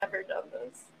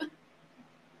this.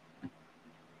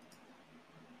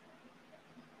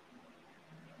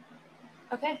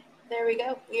 Okay, there we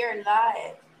go. We are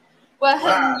live. Well,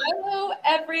 hello,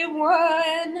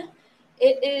 everyone.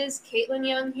 It is Kaitlyn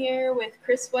Young here with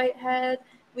Kris Whitehead.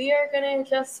 We are going to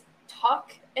just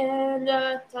talk and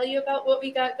tell you about what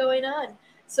we got going on.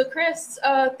 So, Kris,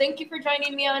 thank you for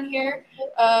joining me on here.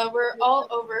 We're all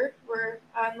over. We're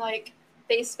on like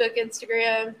Facebook,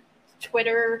 Instagram,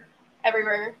 Twitter,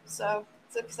 everywhere. So,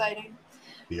 it's exciting.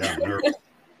 Yeah.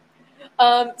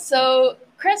 So,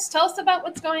 Kris, tell us about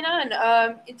what's going on.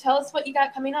 Tell us what you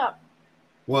got coming up.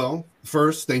 Well,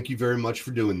 first, thank you very much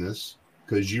for doing this,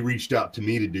 because you reached out to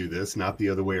me to do this, not the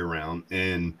other way around.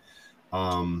 And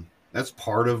that's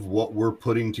part of what we're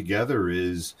putting together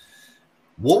is,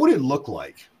 what would it look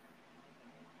like?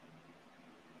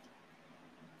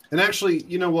 And actually,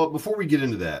 you know what? Before we get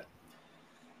into that,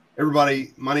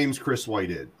 everybody, my name's Kris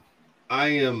Whitehead. I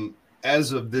am,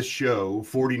 as of this show,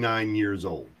 49 years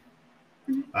old.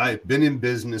 I've been in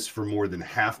business for more than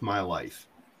half my life.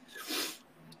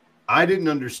 I didn't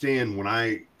understand when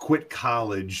I quit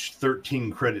college,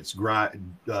 13 credits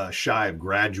shy of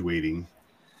graduating,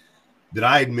 that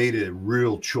I had made a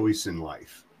real choice in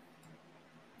life.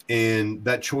 And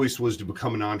that choice was to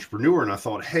become an entrepreneur. And I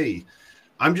thought, hey,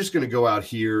 I'm just going to go out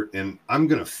here and I'm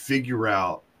going to figure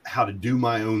out how to do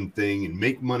my own thing and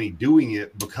make money doing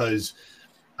it, because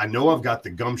I know I've got the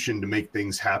gumption to make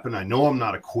things happen. I know I'm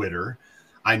not a quitter.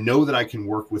 I know that I can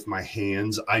work with my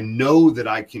hands. I know that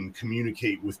I can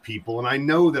communicate with people, and I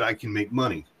know that I can make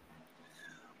money.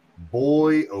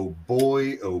 Boy, oh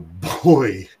boy, oh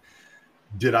boy,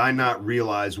 did I not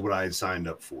realize what I had signed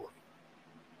up for.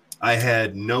 I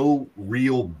had no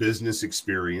real business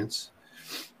experience.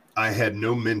 I had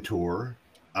no mentor.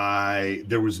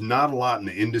 There was not a lot in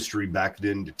the industry back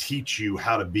then to teach you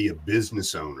how to be a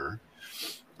business owner.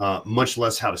 Much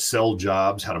less how to sell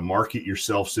jobs, how to market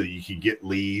yourself so that you could get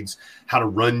leads, how to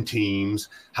run teams,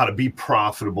 how to be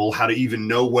profitable, how to even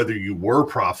know whether you were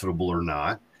profitable or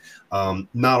not.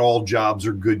 Not all jobs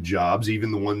are good jobs,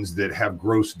 even the ones that have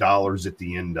gross dollars at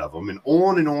the end of them, and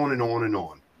on and on and on and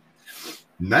on.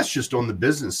 And that's just on the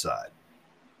business side.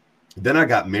 Then I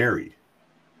got married.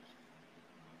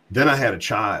 Then I had a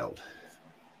child.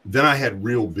 Then I had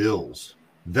real bills.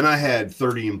 Then I had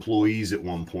 30 employees at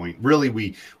one point. Really,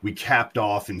 we capped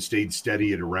off and stayed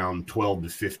steady at around 12 to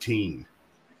 15.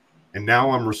 And now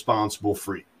I'm responsible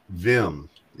for them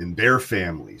and their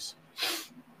families.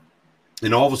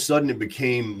 And all of a sudden, it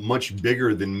became much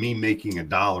bigger than me making a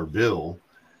dollar bill.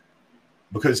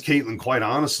 Because, Kaitlyn, quite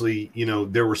honestly, you know,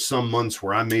 there were some months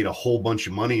where I made a whole bunch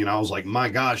of money and I was like, my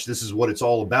gosh, this is what it's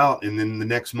all about. And then the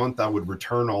next month I would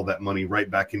return all that money right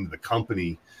back into the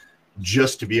company,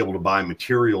 just to be able to buy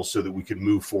materials so that we could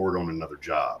move forward on another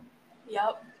job.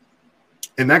 Yep.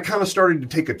 And that kind of started to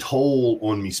take a toll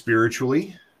on me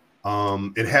spiritually.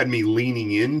 It had me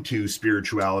leaning into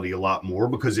spirituality a lot more,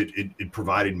 because it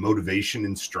provided motivation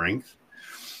and strength.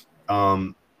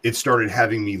 It started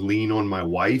having me lean on my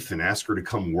wife and ask her to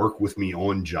come work with me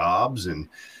on jobs. And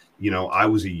you know, I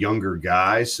was a younger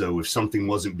guy, so if something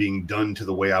wasn't being done to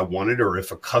the way I wanted, or if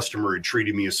a customer had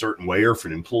treated me a certain way, or if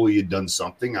an employee had done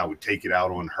something, I would take it out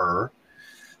on her.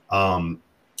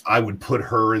 I would put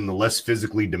her in the less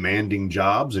physically demanding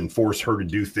jobs and force her to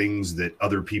do things that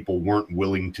other people weren't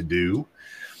willing to do.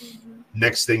 Mm-hmm.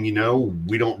 Next thing you know,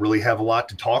 we don't really have a lot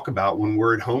to talk about when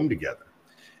we're at home together,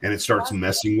 and it starts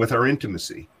messing with our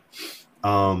intimacy.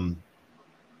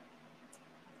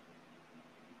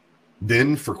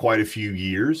 Then for quite a few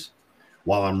years,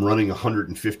 while I'm running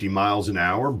 150 miles an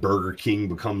hour, Burger King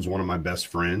becomes one of my best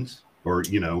friends, or,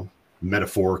 you know,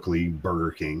 metaphorically Burger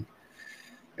King.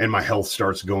 And my health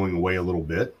starts going away a little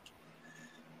bit.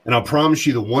 And I'll promise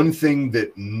you, the one thing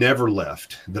that never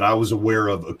left, that I was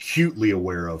acutely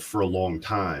aware of for a long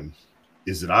time,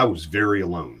 is that I was very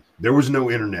alone. There was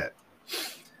no internet.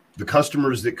 The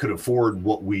customers that could afford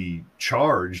what we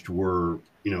charged were,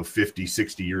 you know, 50,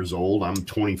 60 years old. I'm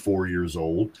 24 years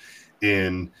old.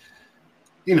 And,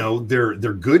 you know, they're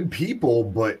good people,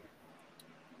 but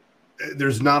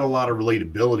there's not a lot of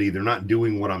relatability. They're not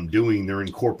doing what I'm doing. They're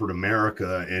in corporate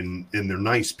America, and they're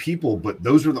nice people, but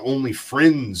those were the only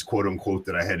friends, quote unquote,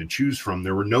 that I had to choose from.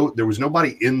 There was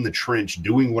nobody in the trench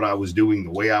doing what I was doing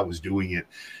the way I was doing it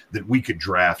that we could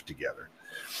draft together.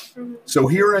 Mm-hmm. So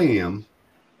here I am,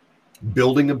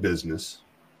 building a business,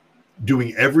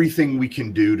 doing everything we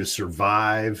can do to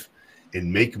survive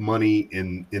and make money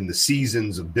in the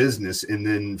seasons of business. And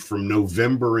then from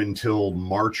November until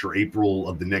March or April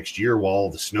of the next year, while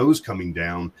all the snow's coming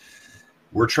down,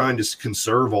 we're trying to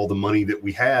conserve all the money that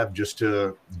we have just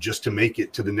to make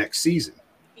it to the next season.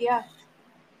 Yeah.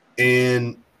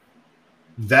 And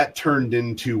that turned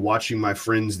into watching my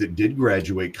friends that did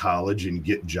graduate college and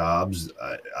get jobs.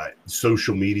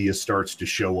 Social media starts to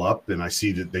show up, and I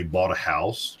see that they bought a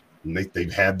house and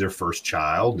they've had their first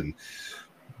child, and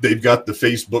they've got the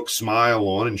Facebook smile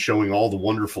on and showing all the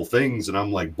wonderful things. And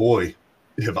I'm like, boy,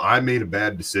 have I made a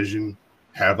bad decision?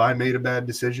 Have I made a bad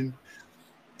decision?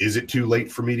 Is it too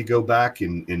late for me to go back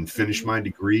and finish my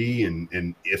degree?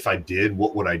 And if I did,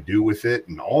 what would I do with it?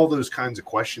 And all those kinds of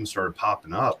questions started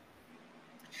popping up.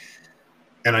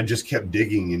 And I just kept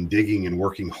digging and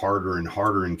working harder and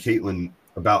harder. And Kaitlyn,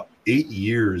 about 8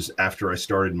 years after I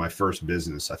started my first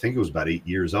business, I think it was about 8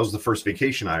 years, that was the first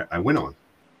vacation I went on.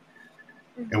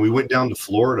 And we went down to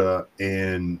Florida,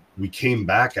 and we came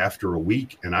back after a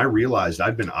week, and I realized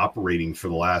I'd been operating for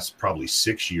the last probably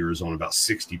 6 years on about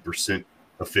 60%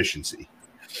 efficiency.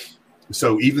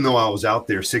 So even though I was out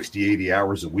there 60, 80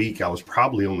 hours a week, I was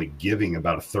probably only giving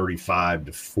about a 35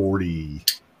 to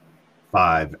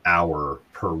 45 hour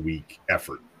per week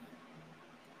effort.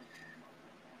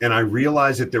 And I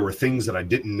realized that there were things that I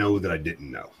didn't know that I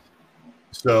didn't know.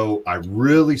 So I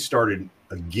really started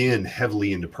again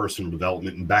heavily into personal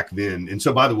development. And back then, and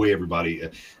so by the way, everybody,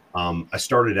 I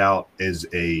started out as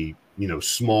a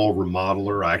small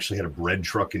remodeler. I actually had a bread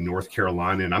truck in North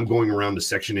Carolina, and I'm going around to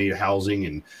Section 8 housing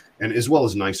and as well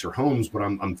as nicer homes, but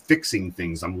I'm fixing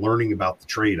things. I'm learning about the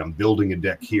trade. I'm building a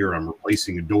deck here. I'm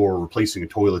replacing a door, replacing a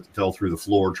toilet that fell through the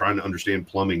floor, trying to understand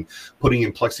plumbing, putting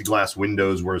in plexiglass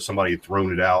windows where somebody had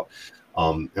thrown it out.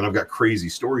 And I've got crazy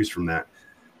stories from that.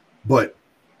 But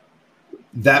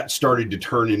that started to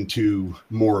turn into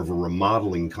more of a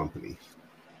remodeling company.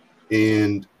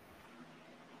 And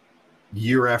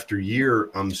year after year,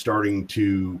 I'm starting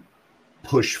to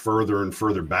push further and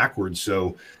further backwards.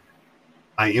 So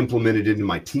I implemented into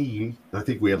my team. I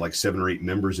think we had like 7 or 8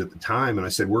 members at the time. And I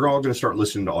said, we're all going to start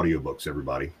listening to audiobooks,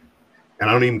 everybody. And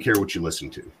I don't even care what you listen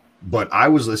to. But I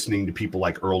was listening to people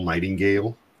like Earl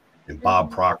Nightingale and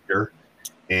Bob Proctor.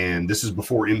 And this is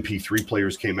before MP3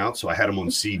 players came out. So I had them on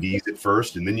CDs at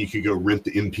first. And then you could go rent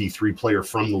the MP3 player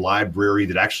from the library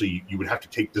that actually you would have to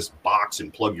take this box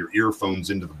and plug your earphones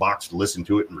into the box to listen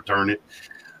to it and return it.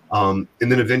 And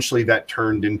then eventually that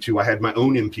turned into, I had my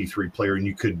own MP3 player, and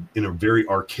you could, in a very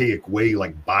archaic way,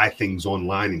 like buy things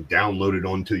online and download it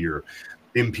onto your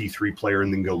MP3 player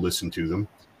and then go listen to them.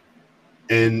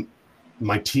 And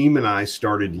my team and I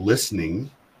started listening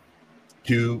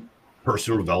to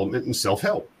personal development and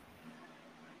self-help.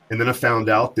 And then I found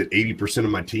out that 80%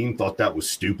 of my team thought that was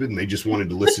stupid, and they just wanted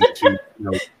to listen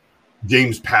to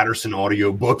James Patterson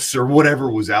audiobooks or whatever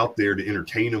was out there to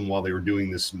entertain them while they were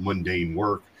doing this mundane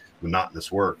work,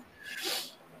 monotonous work.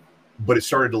 But it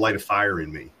started to light a fire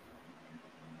in me.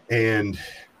 And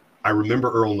I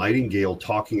remember Earl Nightingale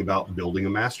talking about building a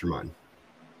mastermind.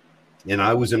 And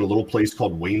I was in a little place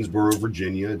called Waynesboro,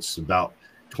 Virginia. It's about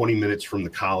 20 minutes from the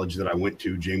college that I went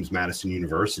to, James Madison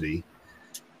University.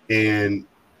 And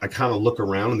I kind of look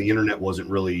around, and the internet wasn't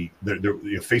really,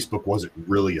 Facebook wasn't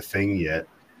really a thing yet.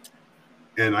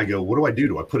 And I go, what do I do?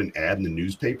 Do I put an ad in the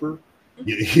newspaper?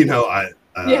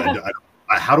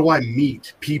 How do I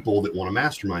meet people that want a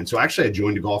mastermind? So actually I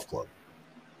joined a golf club,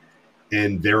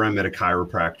 and there I met a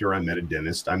chiropractor. I met a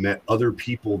dentist. I met other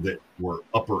people that were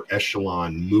upper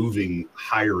echelon, moving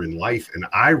higher in life. And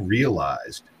I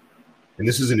realized, and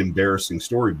this is an embarrassing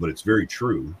story, but it's very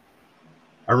true.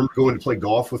 I remember going to play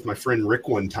golf with my friend Rick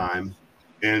one time,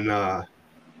 and I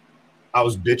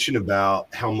was bitching about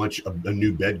how much a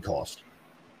new bed cost.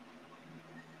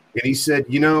 And he said,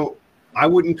 I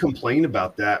wouldn't complain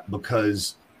about that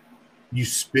because you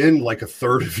spend like a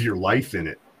third of your life in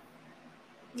it.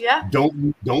 Yeah.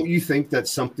 Don't you think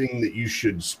that's something that you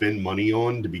should spend money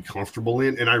on to be comfortable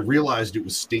in? And I realized it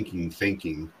was stinking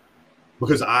thinking,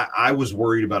 because I was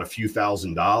worried about a few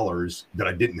 $1,000s that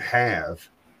I didn't have.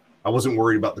 I wasn't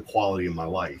worried about the quality of my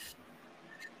life.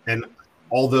 And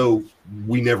although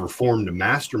we never formed a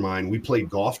mastermind, we played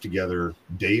golf together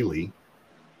daily.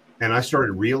 And I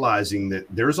started realizing that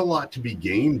there's a lot to be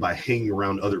gained by hanging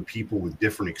around other people with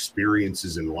different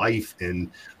experiences in life. And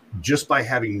just by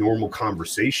having normal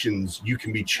conversations, you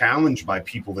can be challenged by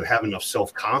people that have enough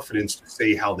self-confidence to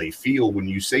say how they feel when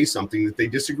you say something that they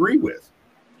disagree with.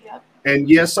 Yep. And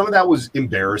yes, some of that was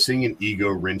embarrassing and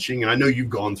ego-wrenching. And I know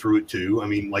you've gone through it too. I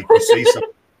mean, like you say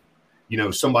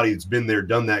something, somebody that's been there,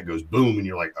 done that goes boom, and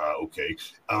you're like, okay.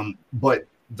 But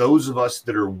those of us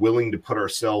that are willing to put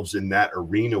ourselves in that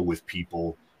arena with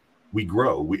people, we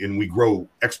grow, and we grow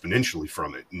exponentially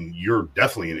from it. And you're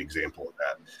definitely an example of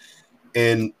that.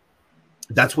 And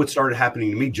that's what started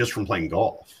happening to me just from playing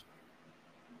golf.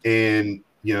 And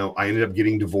I ended up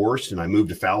getting divorced and I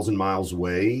moved 1,000 miles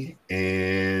away,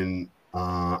 and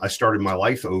I started my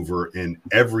life over, and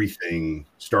everything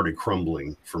started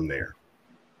crumbling from there.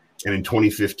 And in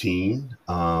 2015,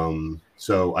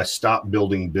 so I stopped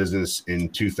building business in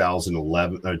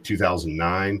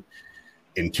 2009.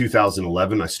 In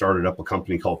 2011, I started up a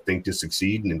company called Think to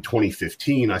Succeed. And in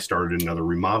 2015, I started another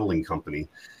remodeling company.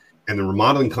 And the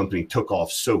remodeling company took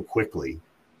off so quickly.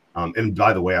 And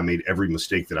by the way, I made every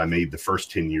mistake that I made the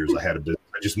first 10 years I had a business.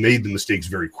 I just made the mistakes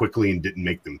very quickly and didn't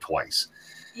make them twice.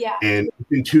 Yeah. And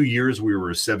in 2 years, we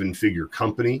were a 7-figure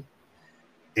company.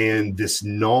 And this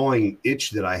gnawing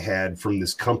itch that I had from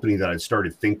this company that I'd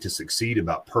started Think to Succeed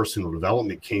about personal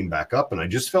development came back up. And I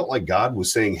just felt like God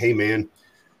was saying, hey, man,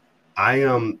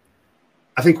 I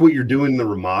think what you're doing in the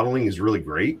remodeling is really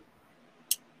great,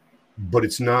 but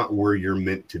it's not where you're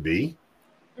meant to be.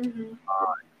 Mm-hmm.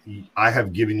 I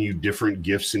have given you different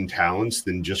gifts and talents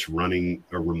than just running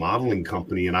a remodeling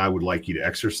company, and I would like you to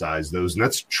exercise those. And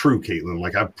that's true, Kaitlyn.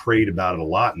 Like, I've prayed about it a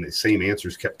lot, and the same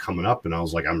answers kept coming up, and I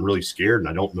was like, I'm really scared, and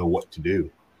I don't know what to do.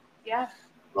 Yeah.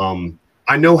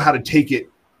 I know how to take it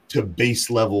to base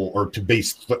level, or to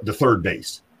the third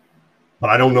base, but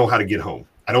I don't know how to get home.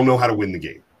 I don't know how to win the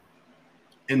game.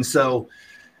 And so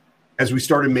as we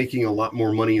started making a lot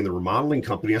more money in the remodeling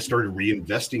company, I started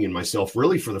reinvesting in myself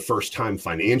really for the first time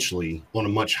financially on a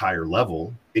much higher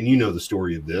level. And you know the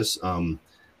story of this.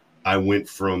 I went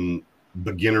from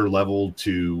beginner level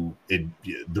to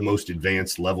the most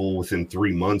advanced level within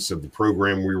 3 months of the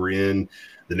program we were in.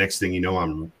 The next thing you know,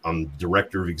 I'm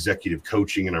director of executive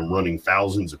coaching, and I'm running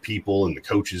thousands of people and the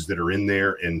coaches that are in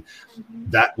there. And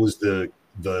that was the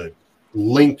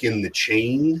link in the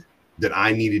chain that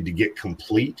I needed to get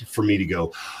complete for me to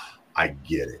go, I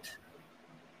get it.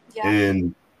 Yeah.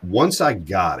 And once I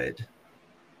got it,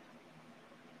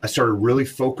 I started really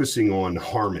focusing on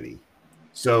harmony.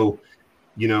 So,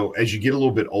 as you get a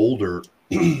little bit older,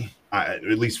 at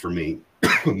least for me,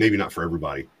 maybe not for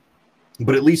everybody,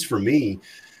 but at least for me,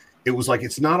 it was like,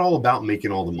 it's not all about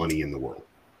making all the money in the world.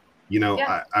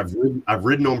 Yeah. I've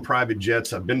ridden on private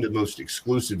jets. I've been to the most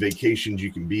exclusive vacations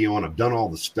you can be on. I've done all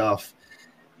the stuff,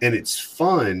 and it's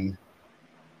fun,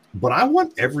 but I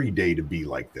want every day to be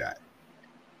like that.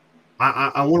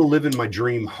 I want to live in my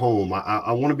dream home.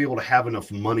 I want to be able to have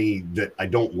enough money that I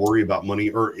don't worry about money,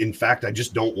 or in fact, I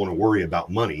just don't want to worry about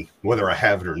money, whether I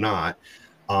have it or not.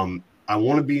 I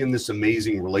want to be in this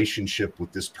amazing relationship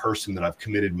with this person that I've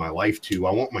committed my life to.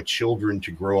 I want my children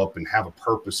to grow up and have a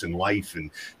purpose in life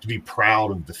and to be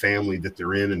proud of the family that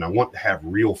they're in. And I want to have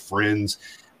real friends.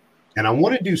 And I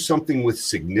want to do something with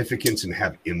significance and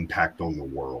have impact on the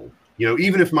world.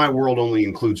 Even if my world only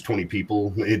includes 20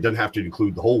 people, it doesn't have to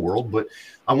include the whole world, but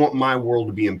I want my world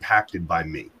to be impacted by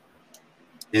me.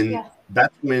 And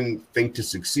that's when Think to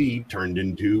Succeed turned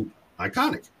into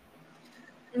Iconic.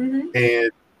 Mm-hmm.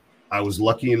 And I was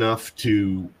lucky enough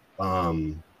to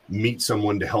meet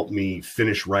someone to help me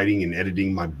finish writing and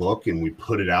editing my book, and we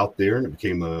put it out there, and it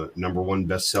became a #1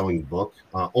 best-selling book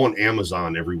on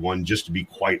Amazon, everyone, just to be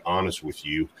quite honest with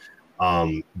you.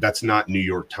 That's not New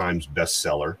York Times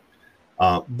bestseller.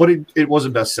 But it was a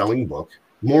best-selling book.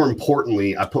 More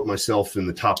importantly, I put myself in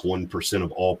the top 1%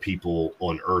 of all people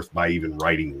on earth by even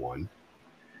writing one.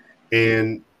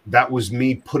 And that was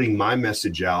me putting my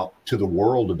message out to the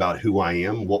world about who I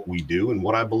am, what we do, and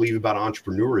what I believe about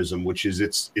entrepreneurism, which is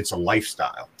it's a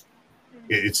lifestyle.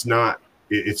 It's not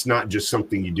just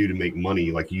something you do to make money.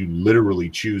 Like, you literally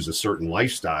choose a certain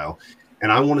lifestyle.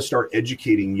 And I want to start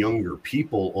educating younger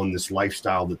people on this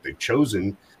lifestyle that they've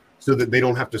chosen, so that they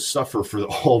don't have to suffer for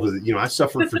all the, I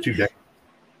suffered for 2 decades,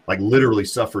 like literally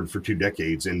suffered for 2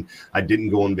 decades. And I didn't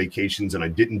go on vacations, and I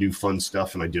didn't do fun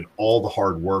stuff. And I did all the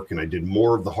hard work, and I did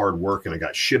more of the hard work, and I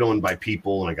got shit on by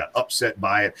people, and I got upset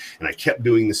by it. And I kept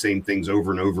doing the same things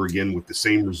over and over again with the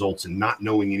same results and not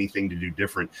knowing anything to do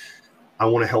different. I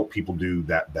want to help people do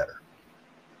that better.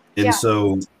 And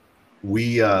so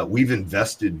we've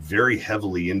invested very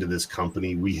heavily into this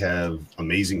company. We have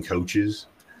amazing coaches.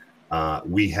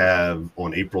 We have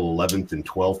on April 11th and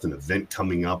 12th an event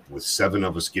coming up with 7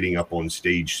 of us getting up on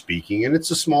stage speaking. And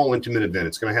it's a small, intimate event.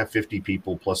 It's going to have 50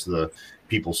 people plus the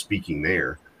people speaking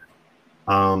there.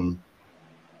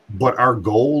 But our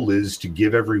goal is to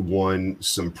give everyone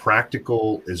some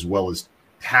practical as well as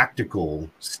tactical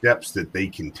steps that they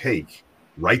can take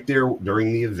right there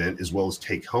during the event, as well as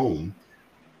take home,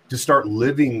 to start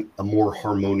living a more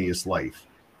harmonious life,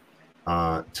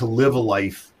 to live a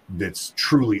life that's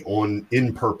truly on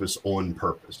purpose.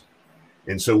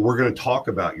 And so we're going to talk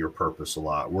about your purpose a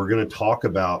lot. We're going to talk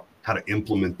about how to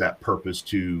implement that purpose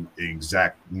to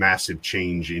exact massive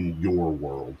change in your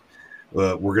world.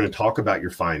 We're going to talk about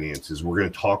your finances. We're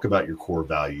going to talk about your core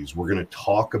values. We're going to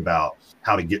talk about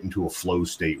how to get into a flow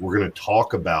state. We're going to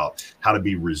talk about how to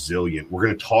be resilient. We're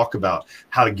going to talk about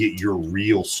how to get your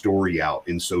real story out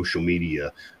in social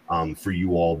media for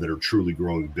you all that are truly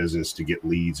growing business to get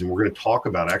leads. And we're going to talk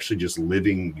about actually just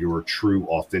living your true,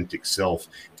 authentic self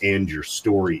and your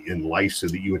story in life so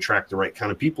that you attract the right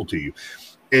kind of people to you.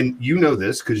 And you know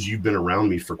this because you've been around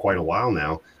me for quite a while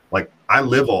now. Like, I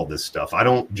live all this stuff. I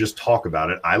don't just talk about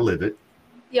it. I live it.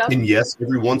 Yep. And yes,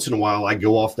 every once in a while I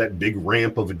go off that big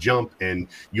ramp of a jump and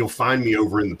you'll find me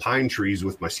over in the pine trees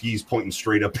with my skis pointing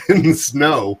straight up in the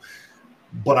snow.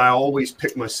 But I always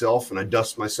pick myself and I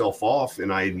dust myself off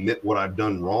and I admit what I've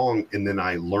done wrong. And then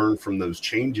I learn from those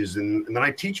changes. And then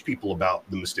I teach people about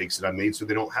the mistakes that I made so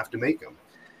they don't have to make them.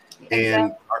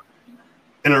 Exactly.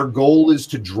 And our goal is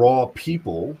to draw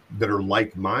people that are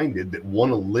like-minded, that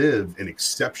want to live an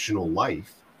exceptional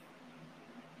life,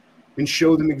 and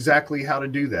show them exactly how to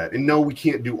do that. And no, we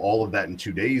can't do all of that in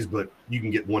 2 days, but you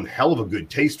can get one hell of a good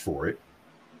taste for it.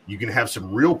 You can have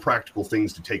some real practical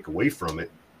things to take away from it.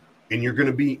 And you're going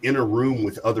to be in a room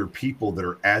with other people that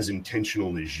are as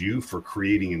intentional as you for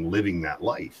creating and living that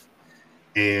life.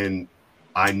 And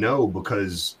I know,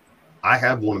 because I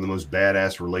have one of the most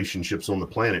badass relationships on the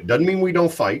planet. Doesn't mean we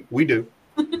don't fight. We do.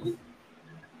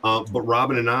 But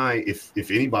Robin and I, if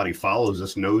anybody follows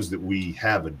us, knows that we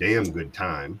have a damn good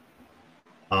time.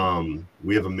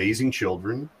 We have amazing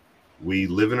children. We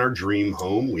live in our dream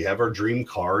home. We have our dream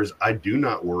cars. I do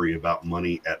not worry about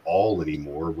money at all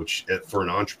anymore, which for an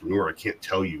entrepreneur, I can't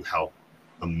tell you how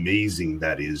amazing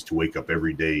that is, to wake up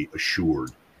every day assured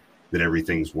that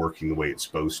everything's working the way it's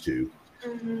supposed to.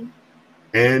 Mm-hmm.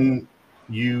 And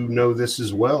you know this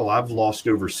as well. I've lost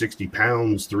over 60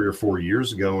 pounds 3 or 4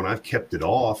 years ago, and I've kept it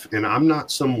off. And I'm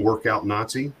not some workout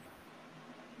Nazi,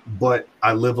 but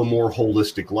I live a more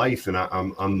holistic life, and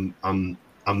I'm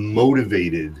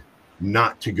motivated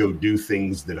not to go do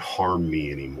things that harm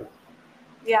me anymore.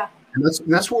 Yeah. And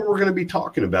that's what we're going to be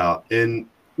talking about. And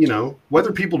you know,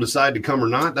 whether people decide to come or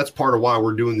not, that's part of why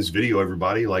we're doing this video,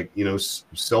 everybody. Like, you know,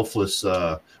 selfless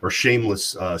or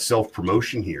shameless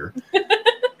self-promotion here.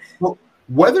 Well,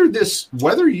 whether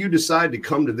you decide to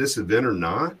come to this event or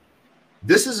not,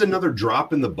 this is another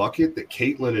drop in the bucket that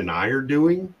Kaitlyn and I are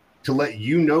doing to let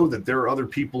you know that there are other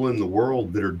people in the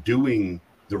world that are doing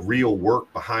the real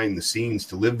work behind the scenes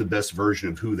to live the best version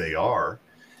of who they are.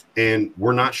 And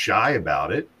we're not shy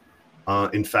about it.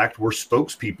 In fact, we're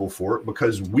spokespeople for it,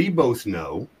 because we both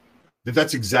know that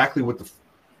that's exactly what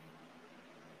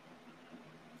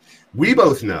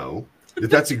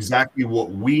that's exactly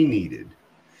what we needed.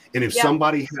 And if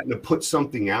somebody hadn't have put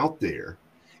something out there,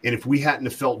 and if we hadn't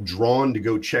have felt drawn to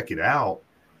go check it out,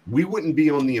 we wouldn't be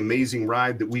on the amazing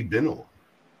ride that we've been on.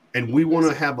 And we want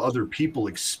to have other people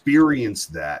experience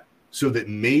that, so that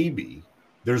maybe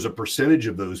there's a percentage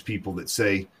of those people that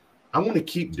say, I want to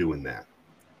keep doing that.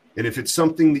 And if it's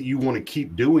something that you want to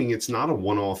keep doing, it's not a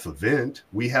one-off event.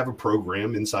 We have a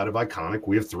program inside of Iconic.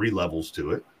 We have 3 levels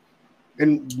to it.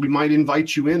 And we might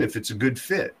invite you in if it's a good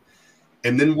fit.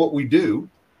 And then what we do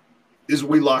is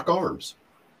we lock arms.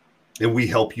 And we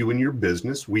help you in your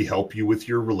business. We help you with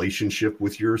your relationship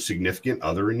with your significant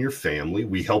other and your family.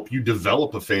 We help you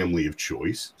develop a family of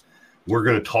choice. We're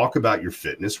going to talk about your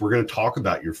fitness. We're going to talk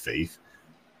about your faith.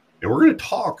 And we're going to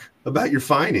talk about your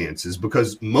finances,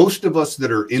 because most of us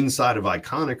that are inside of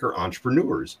Iconic are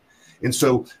entrepreneurs. And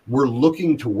so we're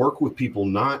looking to work with people,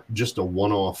 not just a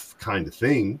one-off kind of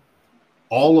thing.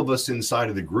 All of us inside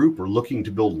of the group are looking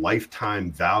to build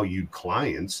lifetime valued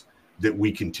clients that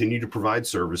we continue to provide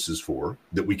services for,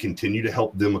 that we continue to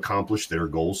help them accomplish their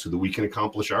goals so that we can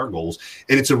accomplish our goals.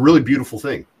 And it's a really beautiful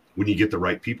thing when you get the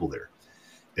right people there.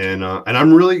 And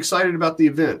I'm really excited about the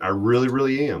event. I really,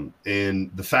 really am. And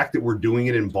the fact that we're doing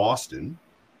it in Boston,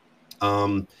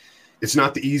 it's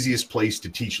not the easiest place to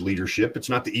teach leadership. It's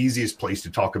not the easiest place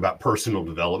to talk about personal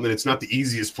development. It's not the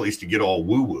easiest place to get all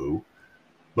woo-woo.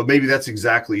 But maybe that's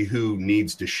exactly who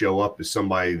needs to show up, as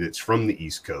somebody that's from the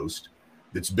East Coast,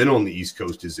 that's been on the East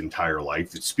Coast his entire life,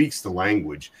 that speaks the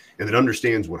language, and that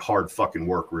understands what hard fucking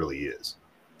work really is.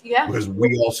 Yeah. Because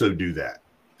we also do that.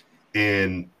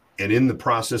 And in the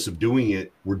process of doing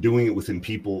it, we're doing it with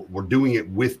people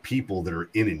that are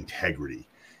in integrity.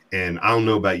 And I don't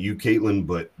know about you, Kaitlyn,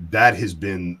 but that has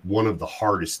been one of the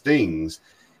hardest things,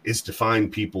 is to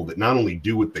find people that not only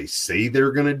do what they say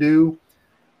they're going to do,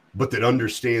 but that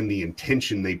understand the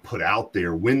intention they put out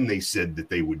there when they said that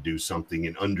they would do something,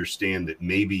 and understand that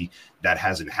maybe that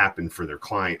hasn't happened for their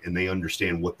client, and they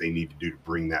understand what they need to do to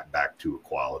bring that back to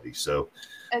equality. So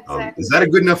exactly. Is that a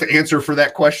good enough answer for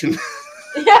that question?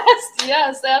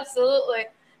 Yes, absolutely.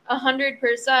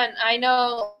 100%. I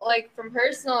know, like, from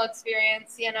personal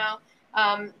experience,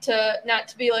 not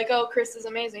to be like, oh, Kris is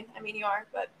amazing. I mean, you are,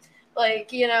 but like,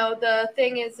 the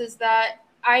thing is that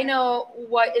I know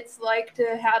what it's like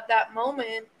to have that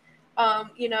moment,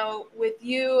 with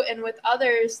you and with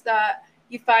others, that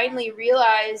you finally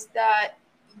realize that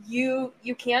you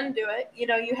can do it.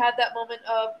 You had that moment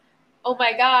of, oh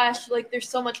my gosh, like, there's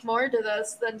so much more to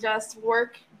this than just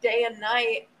work day and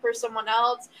night for someone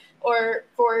else or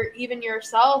for even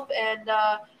yourself. And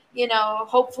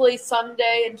hopefully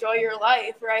someday enjoy your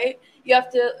life, right? You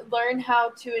have to learn how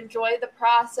to enjoy the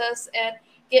process and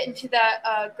get into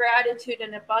that gratitude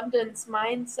and abundance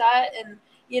mindset, and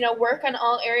work on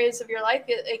all areas of your life.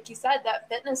 Like you said, that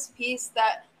fitness piece,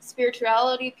 that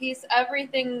spirituality piece,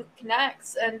 everything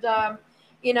connects. And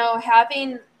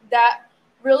having that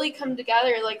really come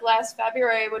together, like last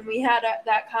February when we had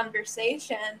that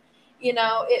conversation,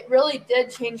 it really did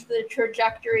change the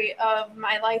trajectory of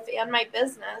my life and my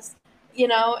business,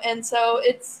 and so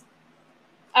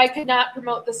I could not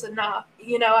promote this enough.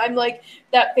 I'm like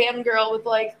that fangirl with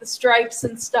like the stripes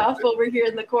and stuff over here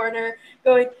in the corner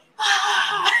going,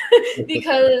 ah,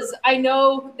 because I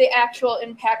know the actual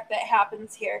impact that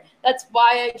happens here. That's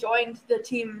why I joined the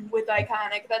team with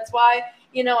Iconic. That's why,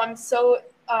 I'm so,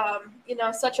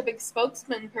 such a big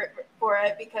spokesman for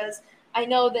it, because I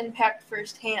know the impact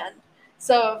firsthand.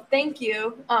 So thank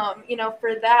you,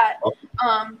 for that.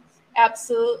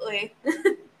 Absolutely.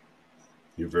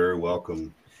 You're very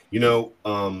welcome.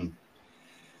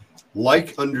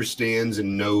 Like understands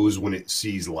and knows when it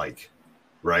sees like,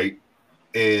 right?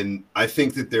 And I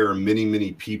think that there are many,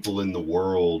 many people in the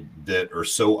world that are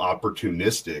so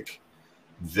opportunistic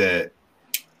that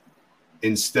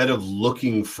instead of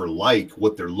looking for like,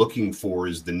 what they're looking for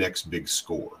is the next big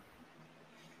score.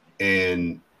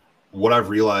 And what I've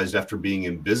realized after being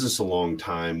in business a long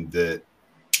time, that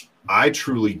I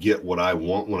truly get what I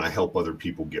want when I help other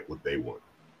people get what they want.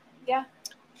 Yeah.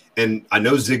 And I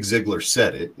know Zig Ziglar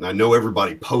said it, and I know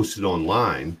everybody posted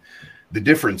online. The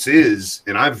difference is,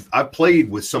 and I've played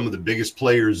with some of the biggest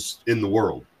players in the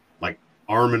world, like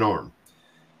arm in arm.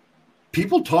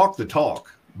 People talk the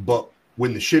talk, but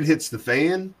when the shit hits the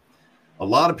fan, a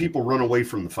lot of people run away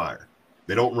from the fire.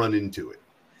 They don't run into it.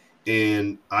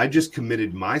 And I just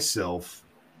committed myself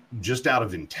just out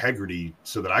of integrity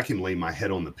so that I can lay my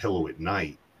head on the pillow at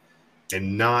night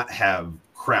and not have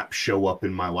crap show up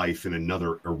in my life in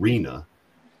another arena.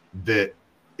 That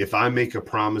if I make a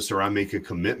promise or I make a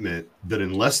commitment, that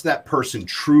unless that person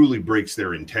truly breaks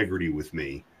their integrity with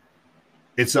me,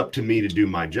 it's up to me to do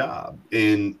my job.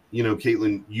 And,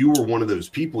 Kaitlyn, you were one of those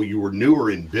people. You were newer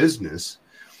in business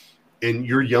and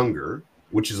you're younger,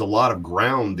 which is a lot of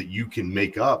ground that you can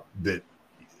make up that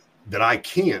I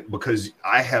can't, because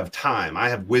I have time, I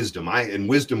have wisdom, and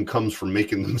wisdom comes from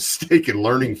making the mistake and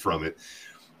learning from it.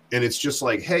 And it's just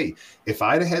like, hey, if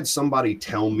I'd had somebody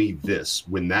tell me this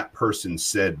when that person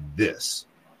said this,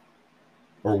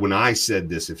 or when I said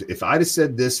this, if I'd have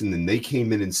said this and then they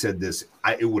came in and said this,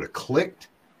 it would have clicked,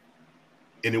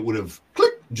 and it would have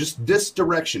clicked just this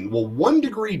direction. Well, 1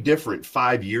 degree different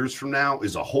 5 years from now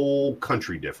is a whole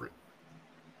country different.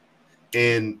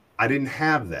 And I didn't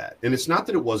have that. And it's not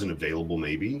that it wasn't available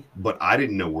maybe, but I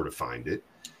didn't know where to find it.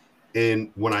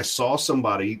 And when I saw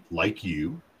somebody like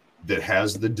you that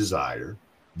has the desire,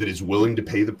 that is willing to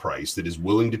pay the price, that is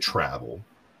willing to travel,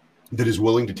 that is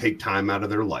willing to take time out of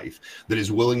their life, that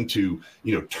is willing to,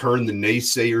 turn the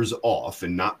naysayers off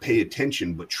and not pay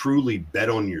attention, but truly bet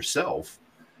on yourself.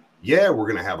 Yeah, we're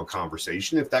going to have a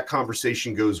conversation. If that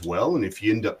conversation goes well, and if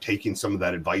you end up taking some of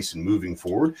that advice and moving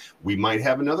forward, we might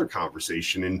have another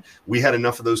conversation. And we had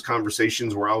enough of those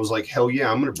conversations where I was like, hell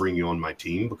yeah, I'm going to bring you on my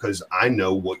team because I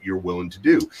know what you're willing to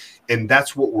do. And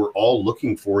that's what we're all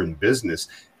looking for in business.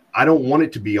 I don't want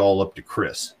it to be all up to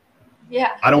Kris.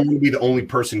 Yeah. I don't want to be the only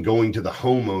person going to the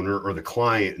homeowner or the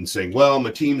client and saying, well,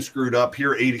 my team screwed up.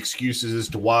 Here are 8 excuses as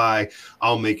to why.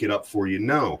 I'll make it up for you.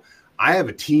 No. I have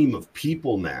a team of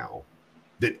people now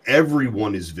that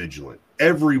everyone is vigilant.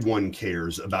 Everyone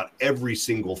cares about every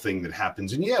single thing that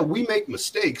happens. And yeah, we make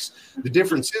mistakes. The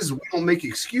difference is we don't make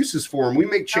excuses for them. We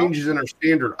make changes in our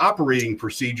standard operating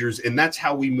procedures, and that's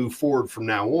how we move forward from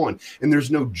now on. And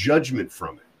there's no judgment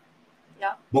from it.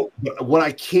 Yeah. But what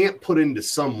I can't put into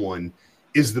someone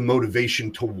is the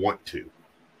motivation to want to.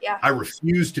 Yeah. I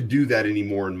refuse to do that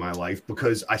anymore in my life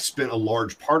because I spent a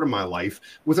large part of my life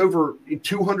with over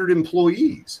 200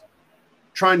 employees,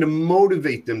 trying to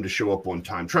motivate them to show up on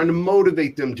time, trying to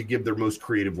motivate them to give their most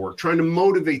creative work, trying to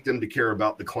motivate them to care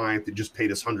about the client that just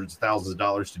paid us hundreds of thousands of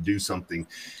dollars to do something.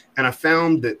 And I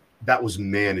found that was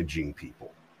managing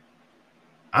people.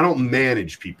 I don't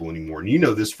manage people anymore. And you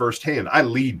know this firsthand. I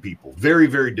lead people. Very,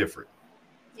 very different.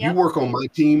 Yep. You work on my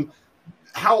team.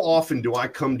 How often do I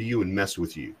come to you and mess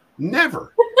with you?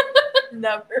 Never.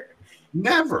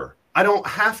 Never. I don't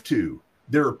have to.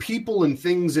 There are people and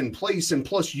things in place, and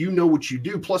plus you know what you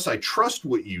do, plus I trust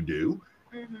what you do,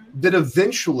 that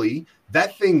eventually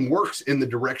that thing works in the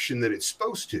direction that it's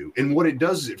supposed to. And what it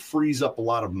does is it frees up a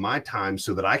lot of my time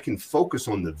so that I can focus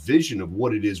on the vision of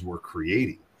what it is we're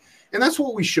creating. And that's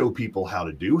what we show people how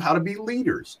to do, how to be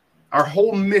leaders. Our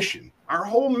whole mission in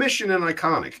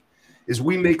Iconic is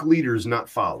we make leaders, not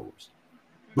followers.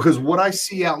 Because what I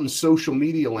see out in social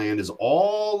media land is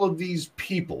all of these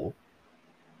people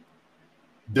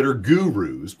that are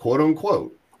gurus, quote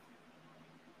unquote.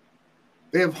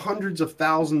 They have hundreds of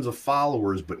thousands of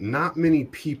followers, but not many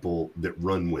people that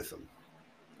run with them.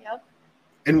 Yep.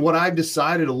 And what I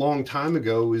decided a long time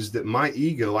ago is that my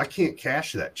ego, I can't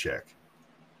cash that check.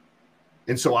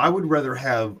 And so I would rather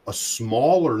have a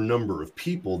smaller number of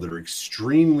people that are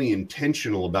extremely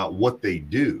intentional about what they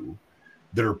do,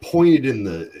 that are pointed in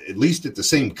at least at the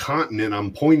same continent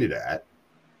I'm pointed at,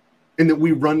 and that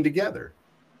we run together.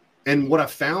 And what I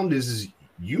found is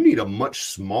you need a much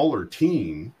smaller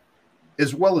team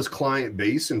as well as client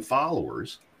base and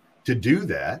followers to do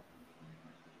that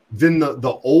than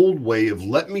the old way of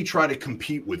let me try to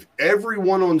compete with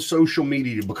everyone on social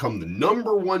media to become the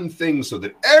number one thing so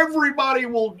that everybody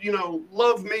will,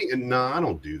 love me. And no, I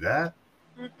don't do that.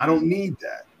 I don't need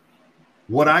that.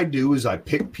 What I do is I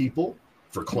pick people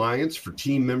for clients, for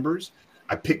team members.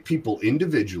 I pick people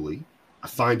individually. I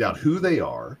find out who they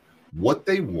are, what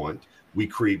they want. We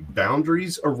create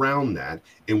boundaries around that,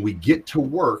 and we get to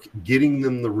work getting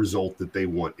them the result that they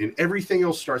want. And everything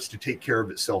else starts to take care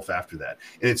of itself after that.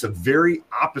 And it's a very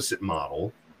opposite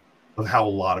model of how a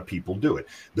lot of people do it.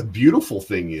 The beautiful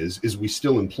thing is we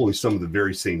still employ some of the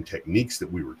very same techniques that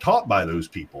we were taught by those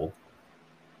people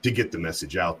to get the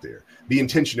message out there. The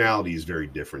intentionality is very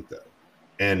different, though.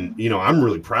 And, I'm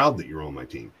really proud that you're on my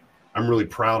team. I'm really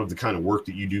proud of the kind of work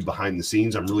that you do behind the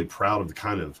scenes. I'm really proud of the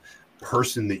kind of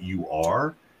person that you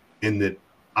are, and that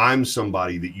I'm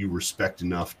somebody that you respect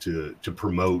enough to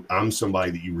promote. I'm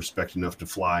somebody that you respect enough to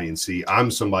fly and see.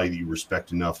 I'm somebody that you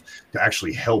respect enough to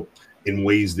actually help in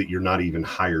ways that you're not even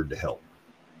hired to help.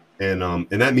 And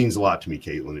that means a lot to me,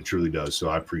 Kaitlyn. It truly does. So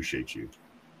I appreciate you.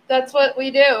 That's what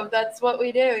we do. That's what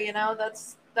we do.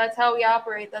 That's how we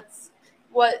operate. That's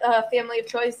what family of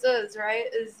choice is, right?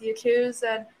 Is you choose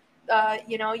and,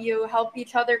 you help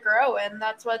each other grow. And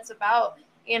that's what it's about.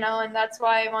 And that's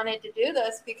why I wanted to do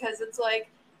this, because it's like,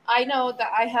 I know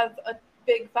that I have a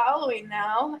big following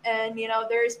now, and,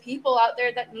 there's people out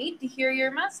there that need to hear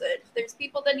your message. There's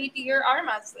people that need to hear our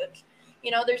message.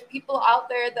 There's people out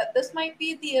there that this might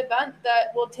be the event that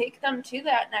will take them to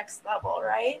that next level,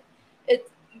 right?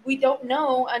 We don't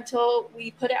know until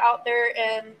we put it out there,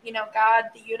 and, God,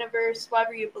 the universe,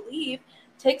 whoever you believe,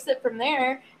 takes it from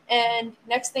there. And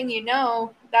next thing you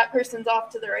know, that person's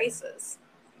off to the races.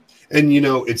 And,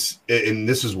 and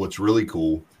this is what's really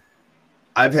cool.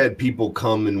 I've had people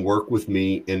come and work with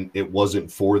me, and it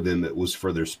wasn't for them. It was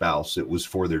for their spouse. It was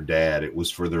for their dad. It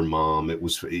was for their mom. It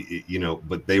was,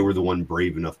 but they were the one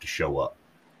brave enough to show up.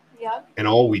 Yeah. And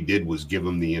all we did was give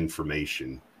them the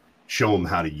information, show them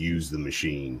how to use the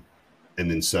machine, and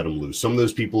then set them loose. Some of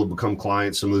those people have become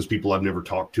clients. Some of those people I've never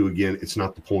talked to again. It's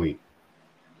not the point.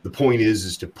 The point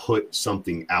is to put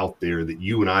something out there that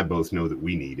you and I both know that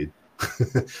we needed.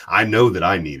 I know that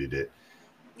I needed it.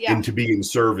 Yeah. And to be in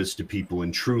service to people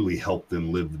and truly help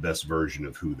them live the best version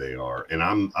of who they are. And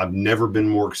I've never been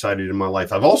more excited in my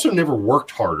life. I've also never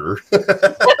worked harder.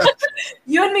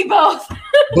 You and me both.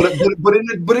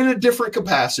 but in a different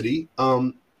capacity.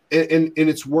 And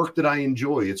it's work that I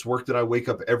enjoy. It's work that I wake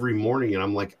up every morning and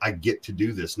I'm like, I get to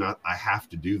do this, not I have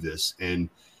to do this. And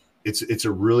it's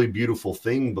a really beautiful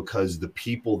thing, because the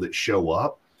people that show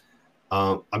up,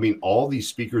 all these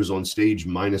speakers on stage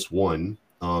minus one,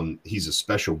 he's a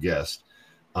special guest.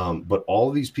 But all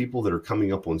these people that are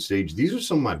coming up on stage, these are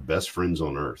some of my best friends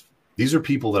on earth. These are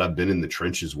people that I've been in the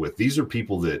trenches with. These are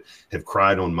people that have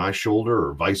cried on my shoulder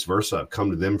or vice versa. I've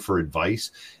come to them for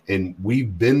advice, and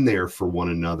we've been there for one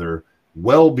another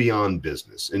well beyond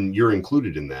business. And you're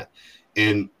included in that.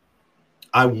 And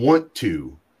I want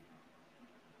to,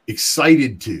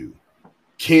 excited to,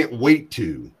 can't wait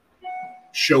to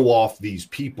show off these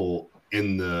people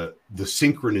and the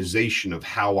synchronization of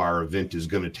how our event is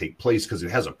going to take place, because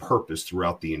it has a purpose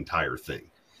throughout the entire thing.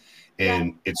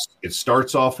 And it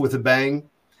starts off with a bang.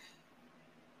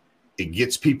 It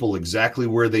gets people exactly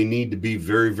where they need to be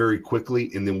very, very quickly.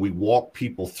 And then we walk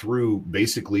people through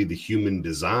basically the human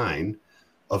design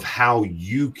of how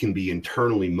you can be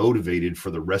internally motivated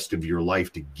for the rest of your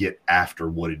life to get after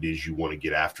what it is you want to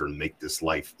get after and make this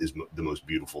life is the most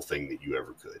beautiful thing that you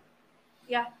ever could.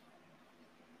 Yeah.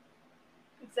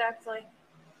 Exactly.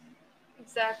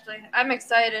 I'm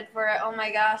excited for it. Oh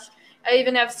my gosh. I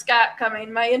even have Scott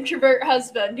coming, my introvert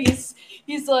husband. He's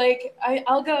like,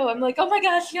 I'll go. I'm like, oh my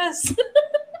gosh, yes.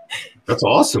 That's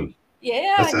awesome.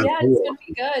 Yeah, it's gonna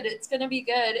be good. It's gonna be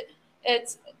good.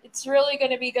 It's really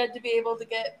gonna be good to be able to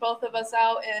get both of us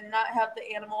out and not have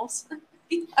the animals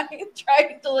behind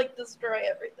trying to like destroy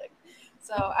everything.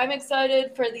 So I'm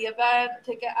excited for the event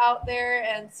to get out there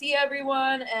and see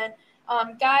everyone. And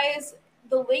guys,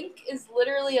 the link is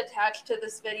literally attached to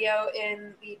this video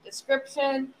in the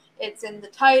description. It's in the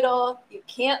title. You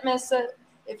can't miss it.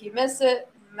 If you miss it,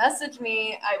 message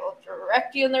me. I will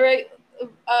direct you in the right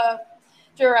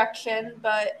direction.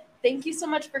 But thank you so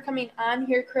much for coming on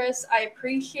here, Kris. I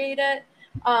appreciate it.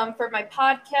 For my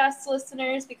podcast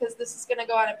listeners, because this is going to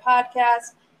go on a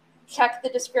podcast, check the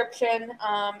description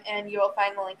and you will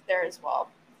find the link there as well.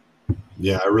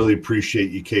 Yeah, I really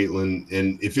appreciate you, Kaitlyn.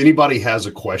 And if anybody has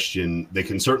a question, they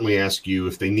can certainly ask you.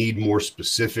 If they need more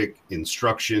specific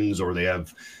instructions or they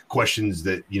have questions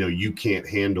that you can't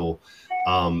handle,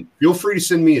 feel free to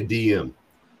send me a DM.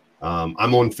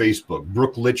 I'm on Facebook.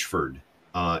 Brooke Litchford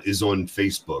is on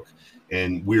Facebook,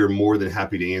 and we are more than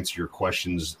happy to answer your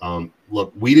questions.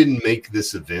 Look, we didn't make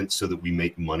this event so that we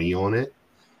make money on it.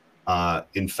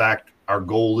 In fact, our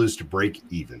goal is to break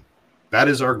even. That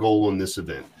is our goal on this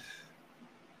event.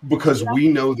 Because we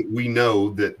know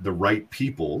that the right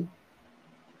people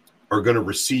are going to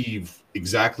receive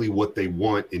exactly what they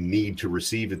want and need to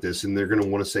receive at this. And they're going to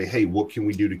want to say, hey, what can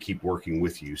we do to keep working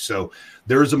with you? So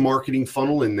there's a marketing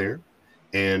funnel in there,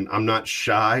 and I'm not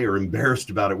shy or embarrassed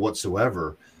about it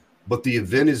whatsoever. But the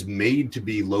event is made to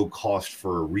be low cost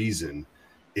for a reason.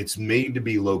 It's made to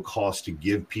be low cost to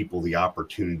give people the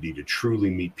opportunity to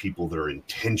truly meet people that are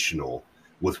intentional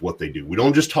with what they do. We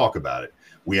don't just talk about it.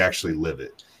 We actually live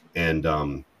it. And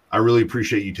I really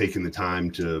appreciate you taking the time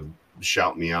to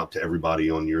shout me out to everybody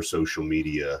on your social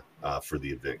media for the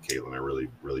event, Kaitlyn. I really,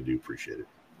 really do appreciate it.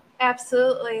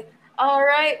 Absolutely. All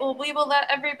right. Well, we will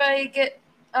let everybody get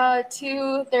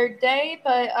to their day.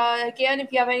 But again,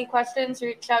 if you have any questions,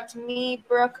 reach out to me,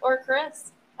 Brooke, or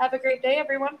Kris. Have a great day,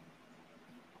 everyone.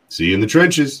 See you in the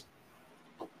trenches.